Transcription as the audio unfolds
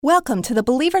Welcome to the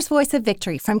Believer's Voice of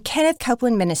Victory from Kenneth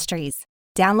Copeland Ministries.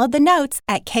 Download the notes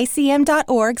at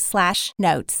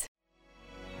kcm.org/notes.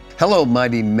 Hello,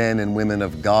 mighty men and women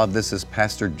of God. This is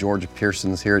Pastor George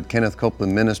Pearsons here at Kenneth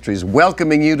Copeland Ministries,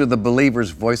 welcoming you to the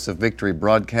Believer's Voice of Victory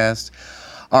broadcast.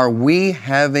 Are we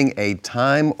having a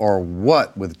time or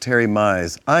what with Terry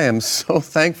Mize? I am so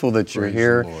thankful that you're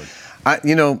here.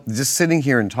 Just sitting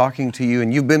here and talking to you,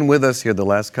 and you've been with us here the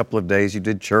last couple of days. You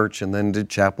did church and then did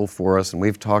chapel for us, and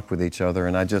we've talked with each other,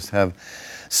 and I just have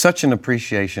such an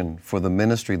appreciation for the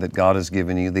ministry that God has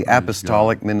given you, the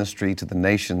apostolic ministry to the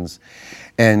nations.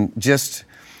 And just,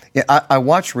 I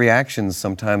watch reactions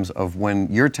sometimes of when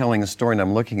you're telling a story and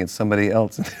I'm looking at somebody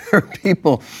else, and there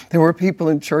were people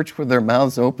in church with their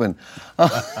mouths open,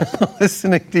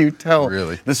 listening to you tell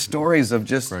the stories of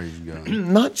just,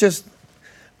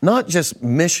 not just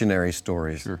missionary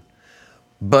stories,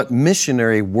 but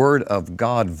missionary Word of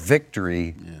God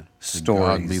victory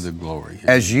stories. To God be the glory.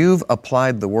 As you've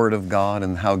applied the Word of God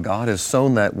and how God has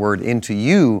sown that Word into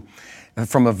you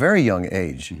from a very young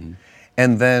age. Mm-hmm.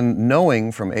 And then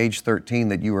knowing from age 13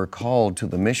 that you were called to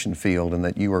the mission field and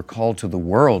that you were called to the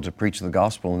world to preach the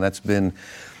gospel, and that's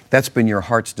been your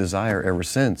heart's desire ever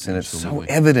since. And Absolutely.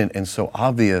 It's so evident and so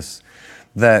obvious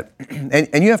that,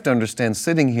 and you have to understand,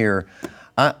 sitting here,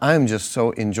 I'm just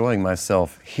so enjoying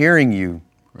myself hearing you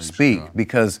speak,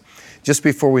 because just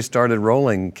before we started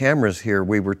rolling cameras here,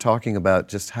 we were talking about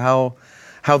just how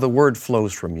the Word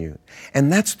flows from you.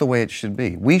 And that's the way it should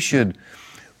be. We should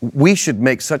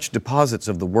make such deposits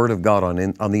of the Word of God on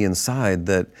the inside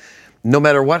that no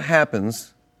matter what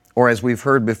happens, or as we've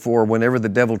heard before, whenever the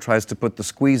devil tries to put the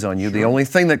squeeze on you, the only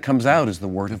thing that comes out is the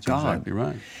Word of God. That's exactly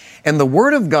right. And the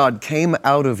Word of God came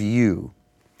out of you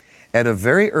at a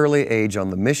very early age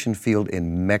on the mission field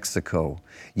in Mexico.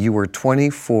 You were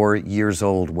 24 years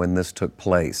old when this took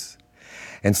place.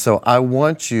 And so I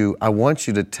want you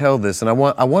to tell this, and I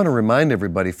want to remind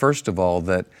everybody, first of all,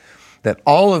 that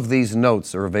all of these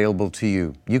notes are available to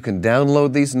you. You can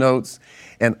download these notes,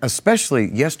 and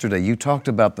especially yesterday, you talked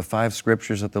about the 5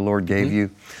 scriptures that the Lord gave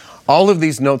you. All of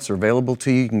these notes are available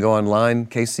to you. You can go online,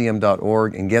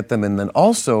 kcm.org, and get them. And then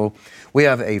also, we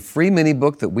have a free mini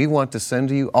book that we want to send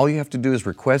to you. All you have to do is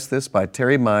request this by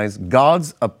Terry Mize,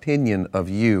 God's Opinion of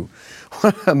You.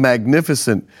 What a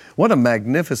magnificent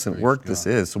work this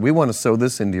is. So we want to sow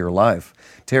this into your life.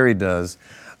 Terry does.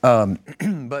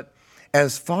 But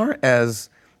as far as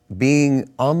being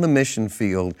on the mission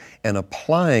field and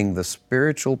applying the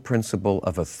spiritual principle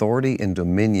of authority and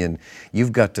dominion,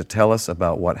 you've got to tell us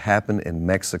about what happened in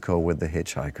Mexico with the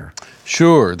hitchhiker.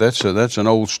 Sure, that's an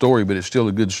old story, but it's still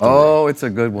a good story. Oh, it's a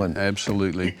good one.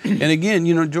 Absolutely. And again,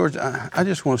 George, I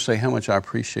just want to say how much I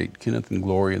appreciate Kenneth and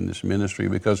Gloria in this ministry,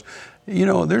 because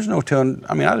there's no telling.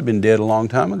 I mean, I'd have been dead a long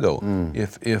time ago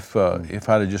if I'd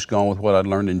have just gone with what I'd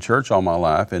learned in church all my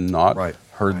life and not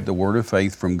heard the word of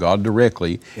faith from God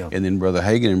directly. And then Brother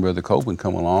Hagin and Brother Copeland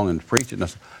come along and preach it. And I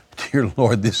said, dear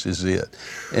Lord, this is it.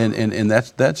 And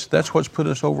that's what's put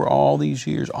us over all these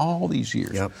years.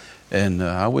 Yep. And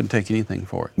I wouldn't take anything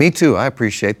for it. Me too. I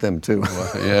appreciate them too.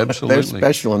 Well, yeah, absolutely. They're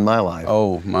special in my life.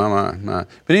 Oh, my.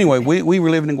 But anyway, we were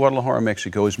living in Guadalajara,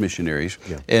 Mexico as missionaries.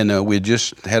 Yeah. And we had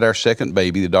just had our second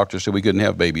baby. The doctor said we couldn't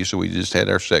have babies, so we just had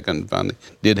our second. Finally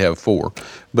did have 4.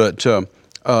 But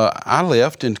I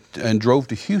left and drove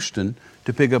to Houston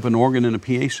to pick up an organ and a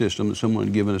PA system that someone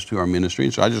had given us to our ministry.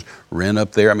 And so I just ran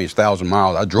up there. I mean, it's 1,000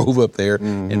 miles. I drove up there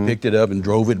and picked it up and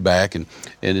drove it back. And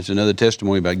it's another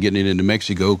testimony about getting it into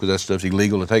Mexico, because that stuff's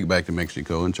illegal to take back to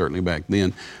Mexico, and certainly back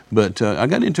then. But I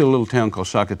got into a little town called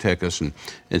Zacatecas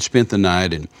and spent the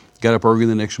night, and got up early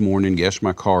the next morning, gassed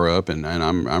my car up, and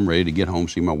I'm ready to get home,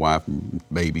 see my wife and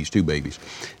babies, 2 babies.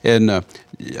 And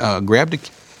grabbed a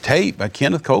tape by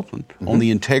Kenneth Copeland on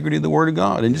the integrity of the Word of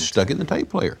God and just stuck it in the tape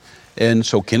player. And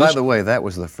so Kenneth... By the way, that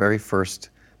was the very first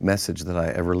message that I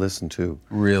ever listened to.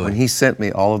 Really? When he sent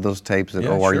me all of those tapes at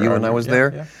ORU and I was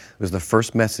there, yeah. It was the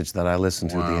first message that I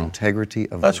listened to, the integrity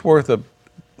of... That's worth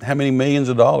how many millions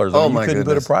of dollars? Oh, my goodness. You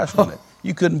couldn't put a price on it.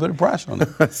 You couldn't put a price on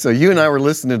it. So you and I were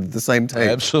listening to the same tape.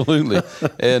 Absolutely.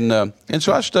 And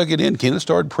so I stuck it in. Kenneth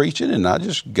started preaching, and I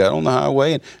just got on the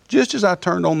highway. And just as I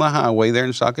turned on the highway there in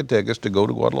Zacatecas to go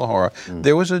to Guadalajara,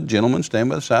 there was a gentleman standing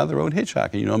by the side of the road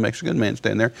hitchhiking. A Mexican man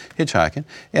standing there hitchhiking.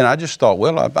 And I just thought,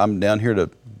 well, I'm down here to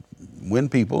win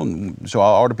people, and so I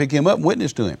ought to pick him up and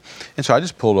witness to him. And so I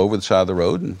just pulled over the side of the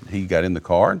road, and he got in the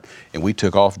car, and we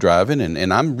took off driving,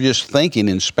 and I'm just thinking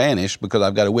in Spanish, because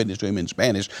I've got to witness to him in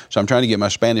Spanish, so I'm trying to get my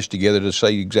Spanish together to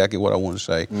say exactly what I want to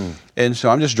say. And so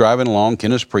I'm just driving along,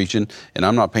 Kenneth's preaching, and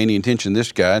I'm not paying any attention to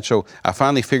this guy, and so I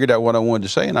finally figured out what I wanted to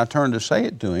say, and I turned to say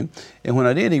it to him, and when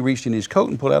I did, he reached in his coat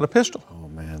and pulled out a pistol. Oh,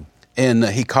 man. And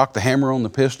he cocked the hammer on the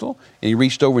pistol, and he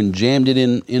reached over and jammed it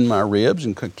in my ribs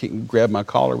and grabbed my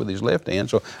collar with his left hand.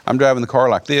 So I'm driving the car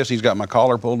like this. He's got my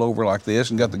collar pulled over like this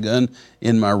and got the gun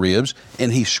in my ribs.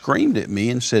 And he screamed at me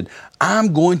and said,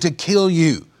 "I'm going to kill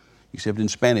you." Except in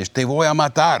Spanish, "Te voy a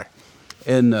matar."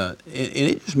 And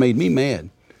it just made me mad.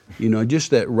 You know,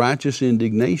 just that righteous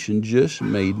indignation just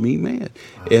made me mad.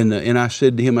 And I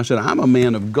said to him, I said, "I'm a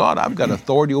man of God. I've got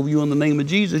authority over you in the name of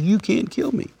Jesus. You can't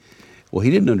kill me." Well, he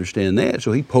didn't understand that,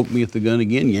 so he poked me with the gun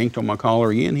again, yanked on my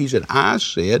collar again. He said, "I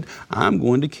said, I'm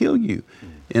going to kill you."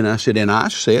 And I said, "And I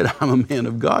said, I'm a man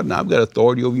of God, and I've got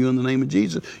authority over you in the name of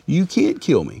Jesus. You can't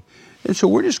kill me." And so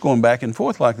we're just going back and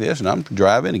forth like this, and I'm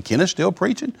driving, and Kenneth's still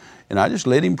preaching, and I just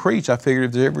let him preach. I figured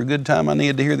if there's ever a good time I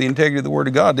needed to hear the integrity of the Word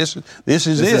of God, this is it. This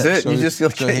is it. So, you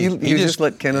just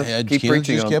let Kenneth keep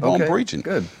preaching. Just kept on preaching.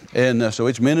 Good. And so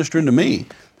it's ministering to me.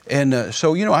 And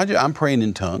so, you know, I'm praying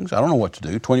in tongues. I don't know what to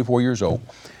do, 24 years old.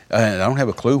 And I don't have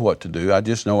a clue what to do. I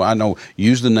just know,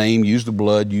 use the name, use the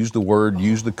blood, use the word,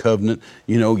 use the covenant,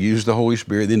 you know, use the Holy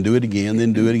Spirit, then do it again,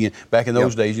 then do it again. Back in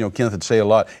those days, you know, Kenneth would say a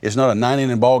lot, it's not a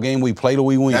 9-inning ball game, we play till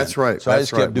we win. That's right. So I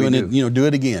just kept doing it, you know, do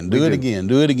it again, do it again,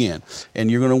 do it again.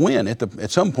 And you're going to win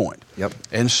at some point. Yep.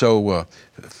 And so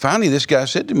finally this guy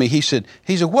said to me, he said,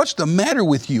 "What's the matter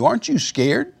with you? Aren't you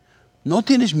scared? ¿No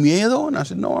tienes miedo?" And I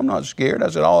said, "No, I'm not scared." I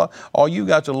said, all you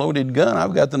got's a loaded gun.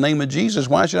 I've got the name of Jesus.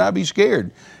 Why should I be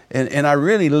scared? And I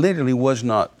really, literally was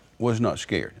not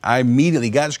scared. I immediately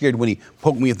got scared when he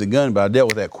poked me with the gun, but I dealt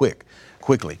with that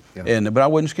quickly. Yeah. But I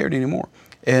wasn't scared anymore.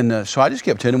 And so I just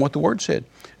kept telling him what the Word said.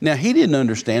 Now, he didn't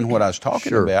understand what I was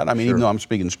talking about. I mean, even though I'm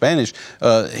speaking Spanish,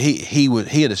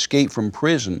 he had escaped from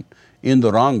prison in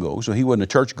Durango, so he wasn't a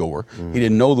churchgoer. He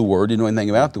didn't know the Word, didn't know anything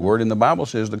about the Word. And the Bible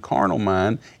says the carnal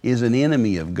mind is an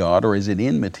enemy of God, or is an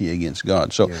enmity against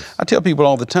God. So I tell people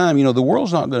all the time, you know, the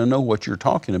world's not going to know what you're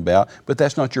talking about, but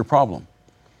that's not your problem.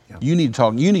 Yeah. You need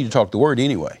to talk the Word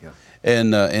anyway. Yeah.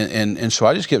 And so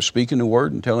I just kept speaking the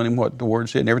Word and telling him what the Word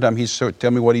said. And every time he'd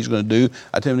tell me what he's going to do,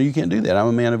 I tell him, "You can't do that. I'm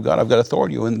a man of God. I've got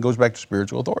authority." And it goes back to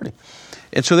spiritual authority.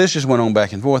 And so this just went on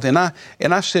back and forth. And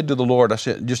I said to the Lord, I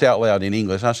said, just out loud in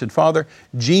English, I said, "Father,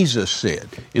 Jesus said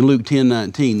in Luke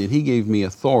 10:19 that He gave me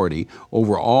authority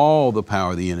over all the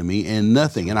power of the enemy, and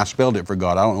nothing," and I spelled it for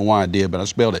God. I don't know why I did, but I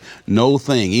spelled it. "No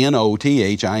thing,"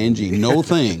 N-O-T-H-I-N-G, "no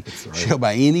thing right. shall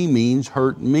by any means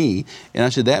hurt me." And I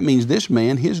said, that means this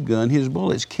man, his gun, his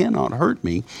bullets cannot hurt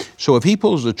me. So if he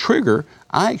pulls the trigger,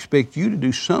 I expect you to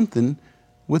do something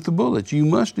with the bullets. You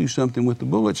must do something with the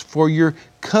bullets for your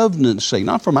covenant's sake,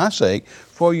 not for my sake,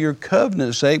 for your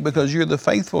covenant's sake, because you're the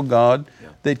faithful God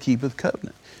that keepeth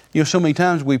covenant. You know, so many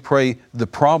times we pray the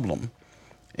problem,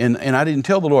 and I didn't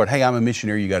tell the Lord, "Hey, I'm a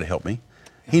missionary, you got to help me."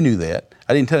 He knew that.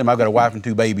 I didn't tell him, "I've got a wife and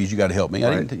 2 babies, you got to help me."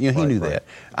 He knew that.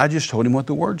 I just told him what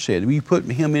the Word said. We put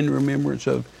him in remembrance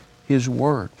of His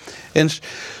Word. And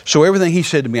so everything he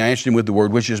said to me, I answered him with the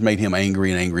Word, which just made him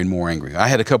angry and angry and more angry. I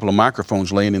had a couple of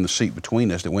microphones laying in the seat between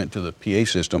us that went to the PA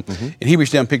system, and he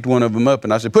reached down and picked one of them up,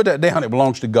 and I said, "Put that down, it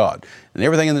belongs to God. And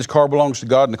everything in this car belongs to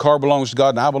God, and the car belongs to God,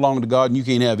 and I belong to God, and you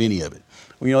can't have any of it."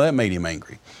 Well, you know, that made him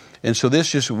angry. And so this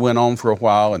just went on for a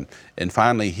while, and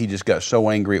finally he just got so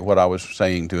angry at what I was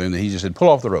saying to him that he just said, "Pull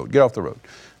off the road, get off the road."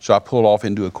 So I pulled off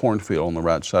into a cornfield on the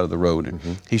right side of the road, and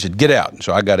he said, "Get out." And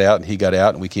so I got out, and he got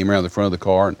out, and we came around the front of the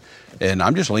car, and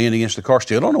I'm just leaning against the car,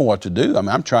 still don't know what to do. I mean,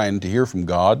 I'm trying to hear from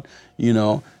God, you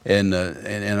know, and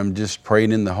I'm just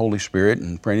praying in the Holy Spirit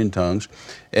and praying in tongues.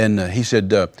 And he said,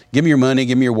 "Give me your money,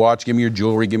 give me your watch, give me your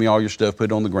jewelry, give me all your stuff,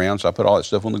 put it on the ground." So I put all that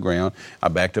stuff on the ground. I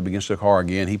backed up against the car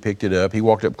again. He picked it up. He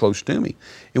walked up close to me.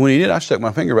 And when he did, I stuck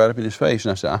my finger right up in his face,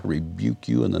 and I said, "I rebuke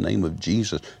you in the name of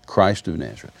Jesus Christ of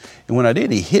Nazareth." And when I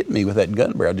did, he hit me with that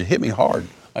gun barrel, just hit me hard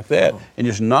like that, and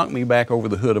just knocked me back over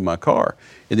the hood of my car,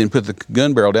 and then put the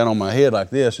gun barrel down on my head like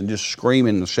this, and just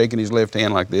screaming and shaking his left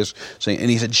hand like this, saying, and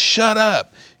he said, "Shut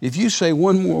up. If you say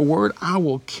one more word, I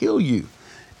will kill you."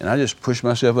 And I just pushed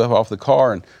myself up off the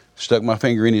car and stuck my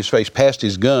finger in his face, passed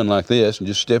his gun like this, and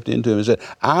just stepped into him and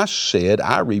said,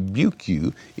 I rebuke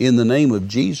you in the name of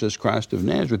Jesus Christ of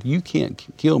Nazareth. You can't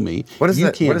kill me.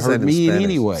 You can't hurt me in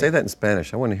any way." Say that in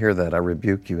Spanish. I want to hear that. "I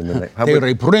rebuke you in the name." Te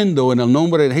reprendo en el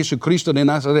nombre de Jesucristo de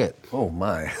Nazaret. Oh,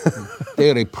 my.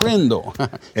 Te reprendo.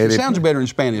 It sounds better in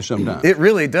Spanish sometimes. It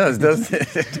really does, doesn't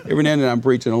it? Every now and then I'm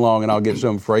preaching along, and I'll get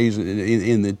some phrase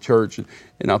in the church,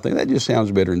 And I'll think, that just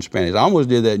sounds better in Spanish. I almost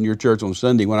did that in your church on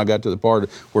Sunday when I got to the part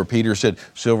where Peter said,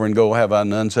 silver and gold have I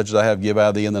none, such as I have give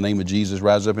I thee in the name of Jesus.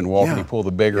 Rise up and walk, and he pulled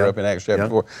the beggar up in Acts chapter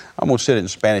 4. I almost said it in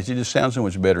Spanish. It just sounds so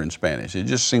much better in Spanish. It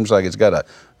just seems like it's got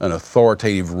an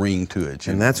authoritative ring to it.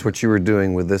 And that's what you were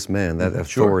doing with this man, that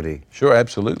authority. Sure,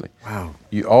 absolutely. Wow.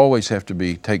 You always have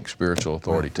to take spiritual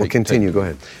authority. Well, continue, go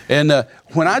ahead. And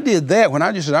when I did that, when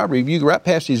I just said, I reviewed right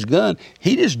past his gun,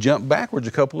 he just jumped backwards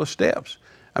a couple of steps.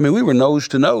 I mean, we were nose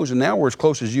to nose, and now we're as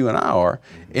close as you and I are,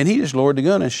 and he just lowered the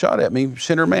gun and shot at me,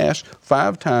 center mass,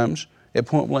 5 times at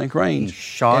point blank range. He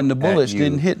shot and the bullets at you.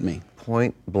 didn't hit me.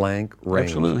 Point blank range.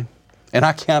 Absolutely. And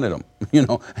I counted them. You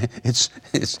know, it's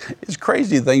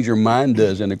crazy the things your mind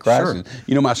does in a crisis. Sure.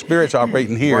 You know, my spirit's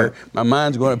operating here. Right. My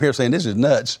mind's going up here saying, this is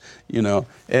nuts, you know.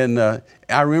 And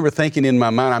I remember thinking in my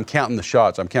mind, I'm counting the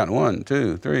shots. I'm counting 1,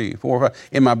 2, 3, 4, 5.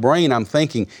 In my brain, I'm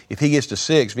thinking, if he gets to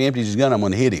 6, if he empties his gun, I'm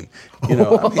going to hit him. You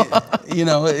know, you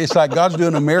know, it's like God's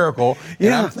doing a miracle,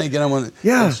 and I'm thinking I'm going to.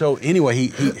 Yeah. And so anyway,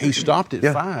 he stopped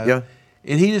at 5. Yeah.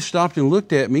 And he just stopped and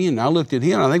looked at me, and I looked at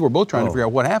him. And I think we're both trying to figure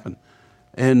out what happened.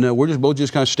 And we're just both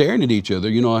just kind of staring at each other,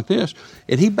 you know, like this.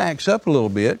 And he backs up a little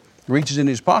bit, reaches in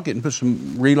his pocket and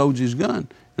reloads his gun.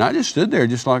 And I just stood there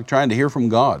just like trying to hear from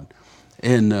God.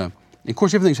 And of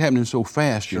course, everything's happening so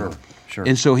fast, you know. Sure.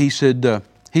 And so he said,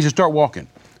 start walking.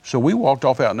 So we walked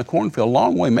off out in the cornfield, a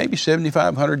long way, maybe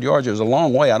 7,500 yards. It was a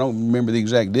long way. I don't remember the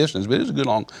exact distance, but it was a good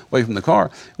long way from the car.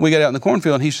 And we got out in the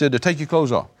cornfield, and he said, take your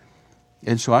clothes off.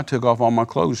 And so I took off all my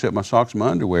clothes, except my socks and my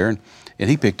underwear, and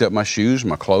he picked up my shoes,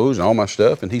 my clothes, and all my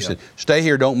stuff, and he said, stay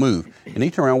here, don't move. And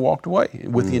he turned around and walked away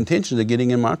with the intentions of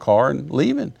getting in my car and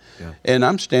leaving. Yeah. And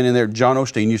I'm standing there. John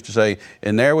Osteen used to say,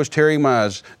 and there was Terry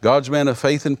Mize, God's man of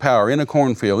faith and power, in a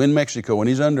cornfield in Mexico in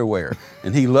his underwear.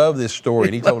 And he loved this story,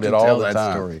 and he told it all the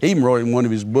time. Story. He even wrote it in one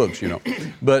of his books, you know.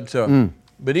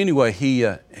 But anyway,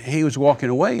 he was walking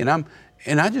away,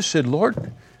 and I just said,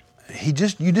 Lord, you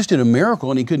just did a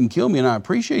miracle and he couldn't kill me, and I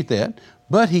appreciate that,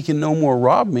 but he can no more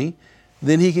rob me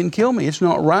than he can kill me. It's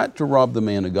not right to rob the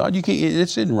man of God. You can't, it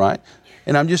isn't right.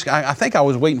 And I think I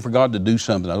was waiting for God to do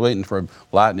something. I was waiting for a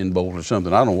lightning bolt or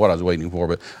something. I don't know what I was waiting for,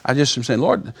 but I just am saying,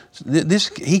 Lord,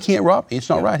 he can't rob me. It's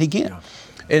not right. He can't. Yeah.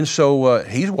 And so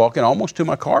he's walking almost to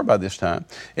my car by this time.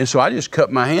 And so I just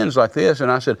cupped my hands like this, and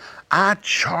I said, I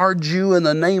charge you in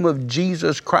the name of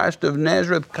Jesus Christ of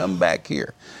Nazareth, come back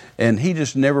here. And he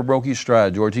just never broke his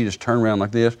stride, George. He just turned around like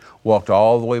this, walked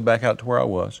all the way back out to where I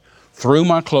was, threw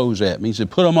my clothes at me. He said,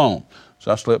 put them on.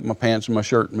 So I slipped my pants and my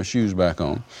shirt and my shoes back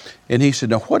on. And he said,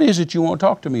 now what is it you want to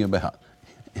talk to me about?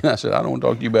 And I said, I don't want to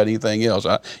talk to you about anything else.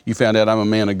 You found out I'm a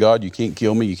man of God. You can't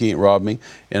kill me. You can't rob me.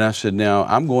 And I said, now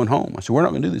I'm going home. I said, we're not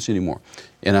going to do this anymore.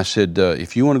 And I said,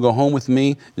 if you want to go home with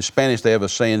me, in Spanish they have a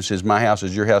saying that says, my house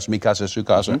is your house, mi casa, su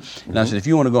casa. Mm-hmm. And I said, if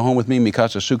you want to go home with me, mi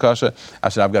casa, su casa, I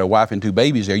said, I've got a wife and 2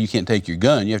 babies there. You can't take your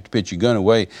gun. You have to put your gun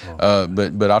away.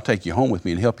 But I'll take you home with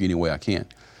me and help you any way I can.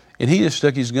 And he just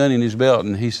stuck his gun in his belt,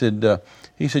 and he said,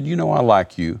 you know, I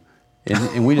like you.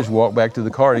 And we just walked back to the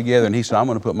car together, and he said, I'm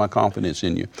going to put my confidence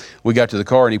in you. We got to the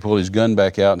car, and he pulled his gun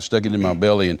back out and stuck it in my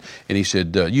belly, and he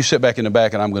said, you sit back in the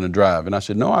back, and I'm going to drive. And I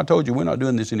said, no, I told you, we're not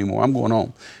doing this anymore. I'm going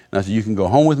home. And I said, you can go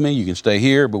home with me, you can stay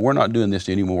here, but we're not doing this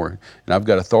anymore. And I've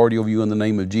got authority over you in the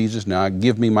name of Jesus. Now,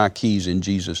 give me my keys in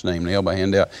Jesus' name. And I held my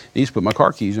hand out. And he just put my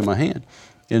car keys in my hand.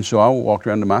 And so I walked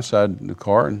around to my side of the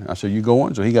car, and I said, you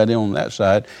going? So he got in on that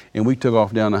side, and we took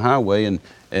off down the highway, and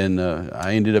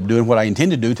I ended up doing what I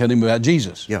intended to do, telling him about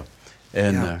Jesus. Yeah.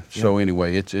 And so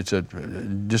anyway, it's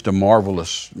just a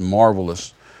marvelous miracle.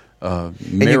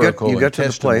 And you got to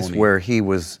the place where he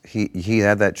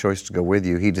had that choice to go with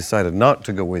you. He decided not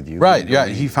to go with you. Right. Yeah.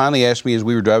 He finally asked me as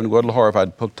we were driving to Guadalajara if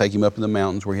I'd take him up in the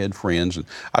mountains where he had friends. And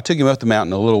I took him up the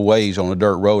mountain a little ways on a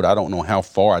dirt road. I don't know how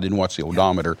far. I didn't watch the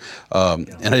odometer, and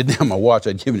I didn't have my watch.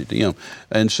 I'd given it to him.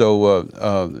 And so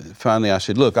finally I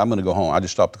said, "Look, I'm going to go home." I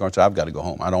just stopped the car and said, "I've got to go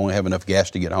home. I don't have enough gas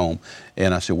to get home."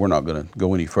 And I said, "We're not going to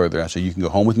go any further." I said, "You can go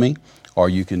home with me, or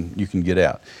you can get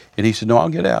out." And he said, "No, I'll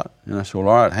get out." And I said, "Well,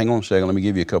 all right, hang on a second. Let me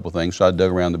give you a couple things." So I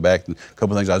dug around the back, and a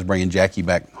couple things. I was bringing Jackie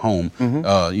back home,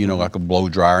 like a blow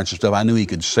dryer and some stuff I knew he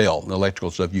could sell, the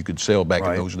electrical stuff you could sell back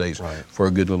in those days for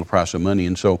a good little price of money.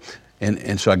 And so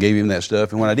I gave him that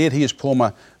stuff. And when I did, he just pulled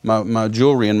my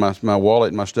jewelry and my wallet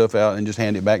and my stuff out and just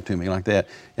handed it back to me like that.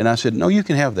 And I said, "No, you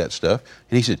can have that stuff."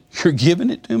 And he said, "You're giving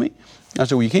it to me?" I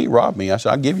said, well, you can't rob me. I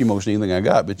said, I'll give you most anything I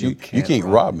got, but you can't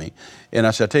rob me. And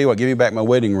I said, I tell you what, give me back my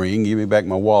wedding ring, give me back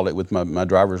my wallet with my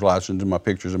driver's license and my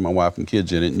pictures of my wife and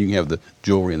kids in it, and you can have the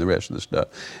jewelry and the rest of the stuff.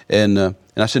 And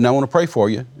I said, now I want to pray for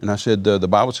you. And I said, the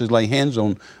Bible says lay hands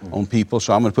on people,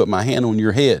 so I'm going to put my hand on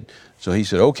your head. So he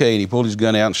said, okay, and he pulled his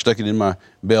gun out and stuck it in my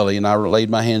belly, and I laid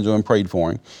my hands on him and prayed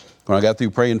for him. When I got through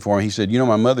praying for him, he said, you know,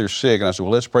 my mother's sick. And I said,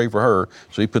 well, let's pray for her.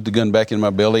 So he put the gun back in my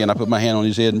belly, and I put my hand on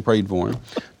his head and prayed for him.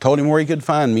 Told him where he could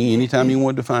find me anytime he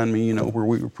wanted to find me, you know, where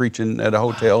we were preaching at a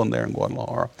hotel and there in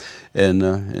Guadalajara,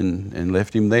 and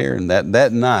left him there. And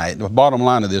that night, the bottom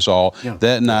line of this all,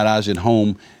 that night I was at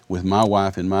home with my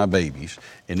wife and my babies,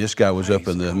 and this guy was up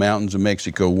in the mountains of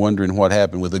Mexico wondering what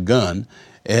happened with a gun.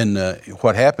 And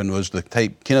what happened was the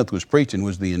tape Kenneth was preaching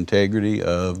was the integrity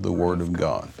of the Word of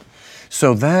God.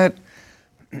 So that,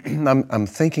 I'm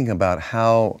thinking about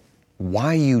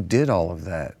why you did all of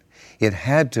that. It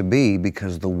had to be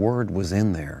because the Word was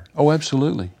in there. Oh,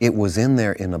 absolutely. It was in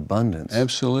there in abundance.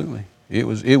 Absolutely. It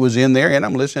was in there, and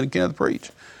I'm listening to Kenneth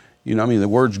preach. You know, I mean, the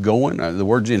Word's going, the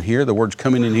Word's in here, the Word's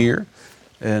coming in here.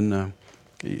 And,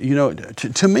 you know,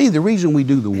 to me, the reason we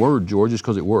do the Word, George, is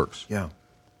because it works. Yeah.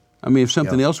 I mean, if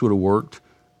something else would have worked,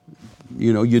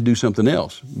 you know, you'd do something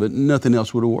else, but nothing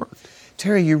else would have worked.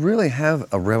 Terry, you really have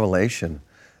a revelation,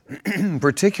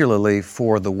 particularly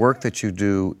for the work that you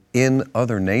do in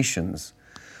other nations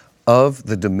of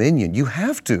the dominion. You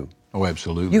have to. Oh,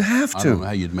 absolutely. You have to. I don't know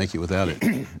how you'd make it without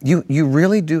it. You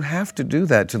really do have to do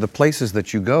that to the places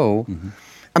that you go. Mm-hmm.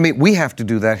 I mean, we have to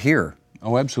do that here.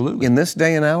 Oh, absolutely. In this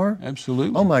day and hour?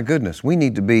 Absolutely. Oh, my goodness. We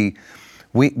need to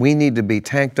be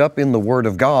tanked up in the Word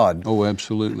of God. Oh,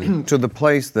 absolutely. To the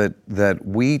place that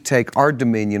we take our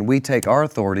dominion, we take our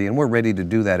authority, and we're ready to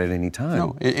do that at any time.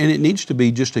 No, and it needs to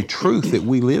be just a truth that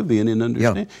we live in and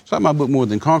understand. Yeah. It's like my book, More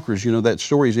Than Conquerors, you know, that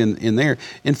story's in there.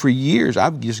 And for years,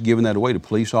 I've just given that away to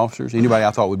police officers. Anybody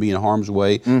I thought would be in harm's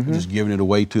way, just giving it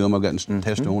away to them. I've gotten some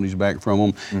testimonies back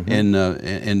from them,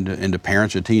 and to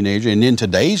parents of teenagers. And in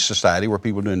today's society, where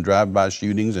people are doing drive-by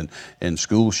shootings and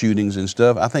school shootings and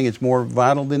stuff, I think it's more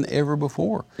vital than ever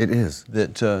before. It is.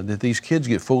 That these kids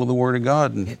get full of the Word of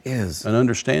God and it is. An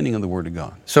understanding of the Word of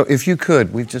God. So if you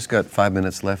could, we've just got 5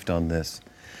 minutes left on this,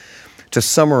 to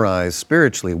summarize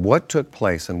spiritually what took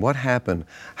place and what happened,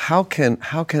 how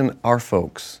can our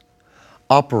folks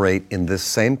operate in this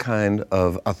same kind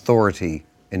of authority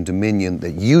and dominion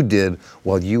that you did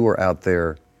while you were out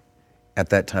there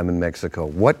at that time in Mexico?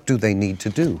 What do they need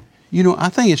to do? You know, I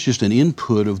think it's just an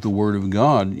input of the Word of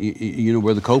God. You know,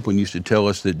 Brother Copeland used to tell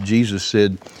us that Jesus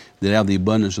said that out of the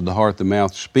abundance of the heart, the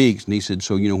mouth speaks. And he said,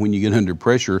 so, you know, when you get under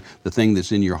pressure, the thing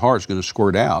that's in your heart is going to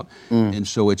squirt out. And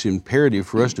so it's imperative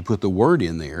for us to put the Word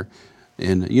in there.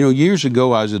 And, you know, years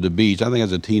ago, I was at the beach. I think I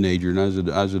was a teenager, and I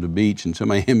was at the beach, and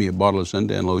somebody handed me a bottle of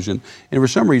suntan lotion. And for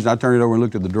some reason, I turned it over and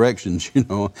looked at the directions, you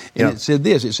know. And it said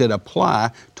this. It said,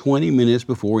 apply 20 minutes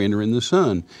before entering the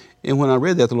sun. And when I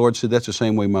read that, the Lord said, that's the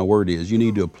same way my Word is. You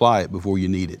need to apply it before you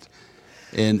need it.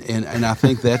 And I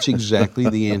think that's exactly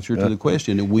the answer to the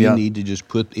question, that we need to just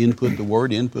input the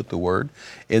Word,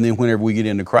 and then whenever we get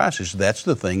into crisis, that's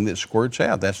the thing that squirts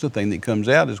out. That's the thing that comes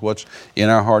out, is what's in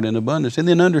our heart in abundance. And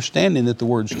then understanding that the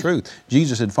Word's truth.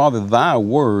 Jesus said, Father, thy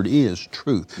Word is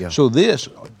truth. Yeah. So this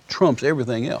trumps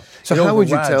everything else. So how would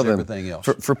you tell them,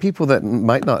 for people that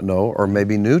might not know or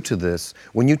maybe new to this,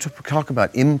 when you talk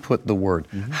about input the Word,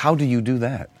 how do you do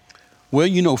that? Well,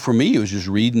 you know, for me, it was just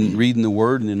reading the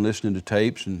Word and then listening to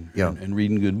tapes and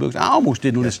reading good books. I almost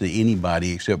didn't listen to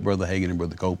anybody except Brother Hagin and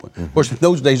Brother Copeland. Of course, in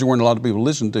those days, there weren't a lot of people to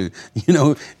listen to, you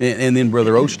know, and then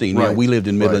Brother Osteen. Right. You know, we lived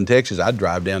in Midland, Texas. I'd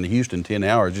drive down to Houston 10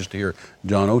 hours just to hear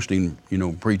John Osteen, you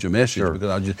know, preach a message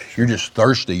because you're just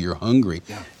thirsty, you're hungry.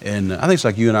 Yeah. And I think it's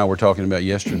like you and I were talking about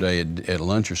yesterday at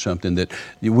lunch or something, that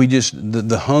we just,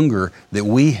 the hunger that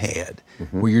we had,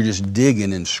 where you're just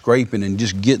digging and scraping and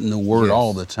just getting the Word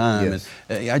all the time. Yes.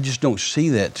 And I just don't see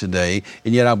that today,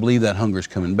 and yet I believe that hunger is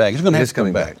coming back. It's going to have to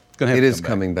come back. It is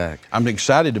coming back. I'm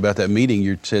excited about that meeting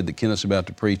you said that Kenneth's about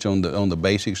to preach on the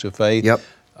basics of faith. Yep.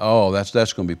 Oh, that's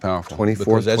going to be powerful. 24th,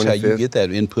 because that's 25th, how you get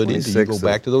that input into. You go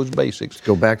back to those basics.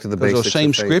 Go back to the basics. Those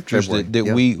same scriptures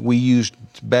that we used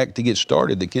back to get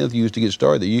started, that Kenneth used to get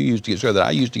started, that you used to get started, that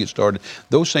I used to get started.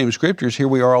 Those same scriptures, here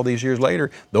we are all these years later.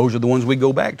 Those are the ones we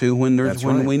go back to when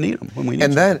we need them. When we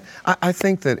need that, I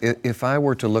think that if I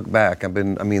were to look back,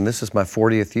 this is my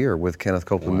 40th year with Kenneth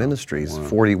Copeland Ministries.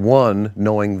 41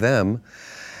 knowing them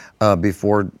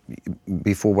before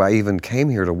I even came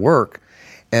here to work.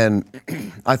 And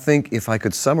I think if I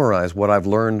could summarize what I've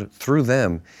learned through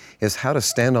them is how to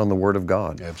stand on the Word of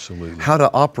God. Absolutely. How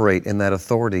to operate in that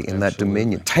authority, in that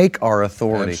dominion. Take our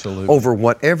authority over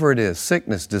whatever it is,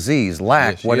 sickness, disease,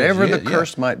 lack, whatever the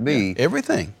curse might be.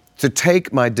 Everything. To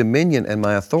take my dominion and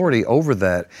my authority over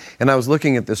that. And I was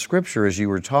looking at the scripture as you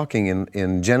were talking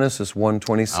in Genesis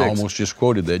 1:26. I almost just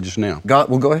quoted that just now. God,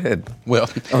 well, go ahead. Well,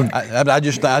 I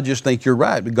just think you're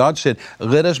right. But God said,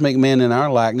 let us make man in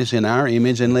our likeness, in our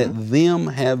image, and let them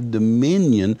have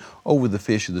dominion over the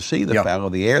fish of the sea, the fowl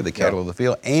of the air, the cattle of the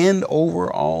field, and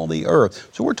over all the earth.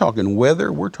 So we're talking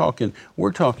weather, we're talking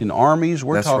armies,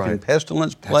 we're talking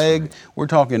pestilence, plague, we're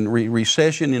talking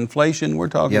recession, inflation, we're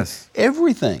talking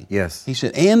everything. Yes. He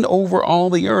said, and over all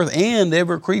the earth, and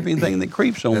every creeping thing that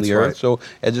creeps on the earth. So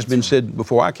as it's been said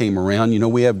before I came around, you know,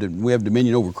 we have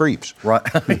dominion over creeps. Right.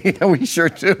 Yeah, we sure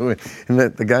do. And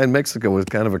the guy in Mexico was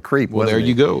kind of a creep. Well, there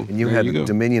you go. And you had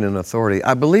dominion and authority.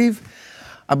 I believe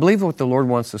what the Lord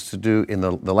wants us to do in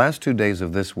the last 2 days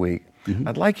of this week.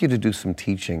 I'd like you to do some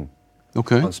teaching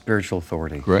on spiritual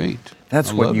authority. Great.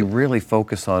 That's what you really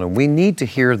focus on. And we need to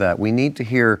hear that. We need to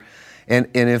hear. And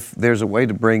if there's a way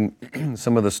to bring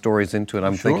some of the stories into it,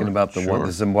 I'm thinking about the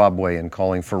Zimbabwe and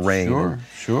calling for rain.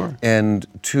 And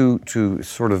to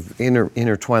sort of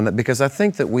intertwine that, because I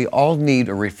think that we all need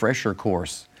a refresher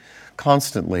course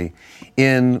constantly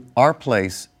in our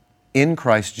place in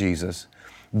Christ Jesus,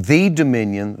 the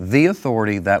dominion, the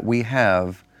authority that we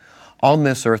have on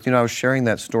this earth. You know, I was sharing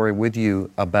that story with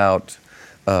you about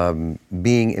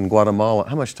being in Guatemala.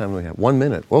 How much time do we have? 1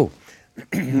 minute. Whoa.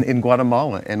 In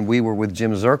Guatemala, and we were with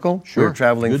Jim Zirkle. We were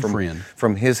traveling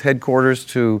from his headquarters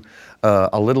to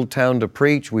a little town to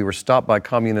preach. We were stopped by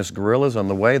communist guerrillas on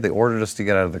the way. They ordered us to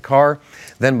get out of the car.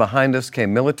 Then behind us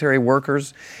came military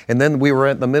workers, and then we were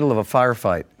in the middle of a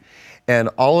firefight. And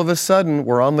all of a sudden,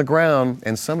 we're on the ground,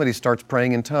 and somebody starts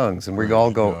praying in tongues, and we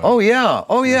all go, "Oh yeah,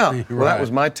 oh yeah." Well, that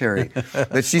was my Terry.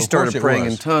 That she started praying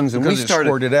in tongues, and we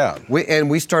started out.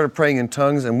 We started praying in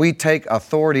tongues, and we take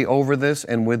authority over this.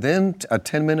 And within a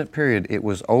 10-minute period, it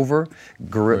was over.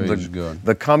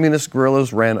 The communist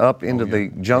guerrillas ran up into the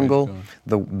jungle.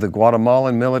 The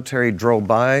Guatemalan military drove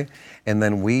by, and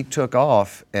then we took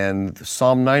off. And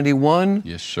Psalm 91.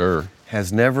 Yes, sir.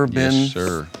 Has never been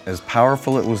as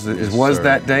powerful it was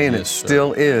that day, and it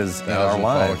still is in our lives. 1,000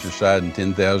 fall at your side and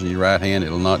 10,000 at your right hand,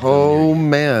 it'll not come near you.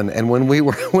 Man! And when we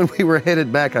were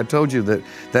headed back, I told you that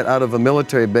out of a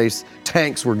military base,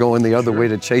 tanks were going the other way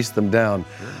to chase them down.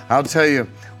 I'll tell you,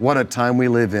 what a time we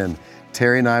live in.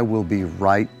 Terry and I will be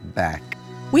right back.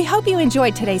 We hope you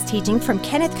enjoyed today's teaching from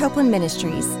Kenneth Copeland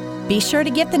Ministries. Be sure to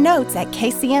get the notes at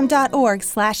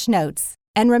kcm.org/notes.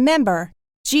 And remember,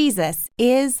 Jesus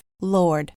is Lord.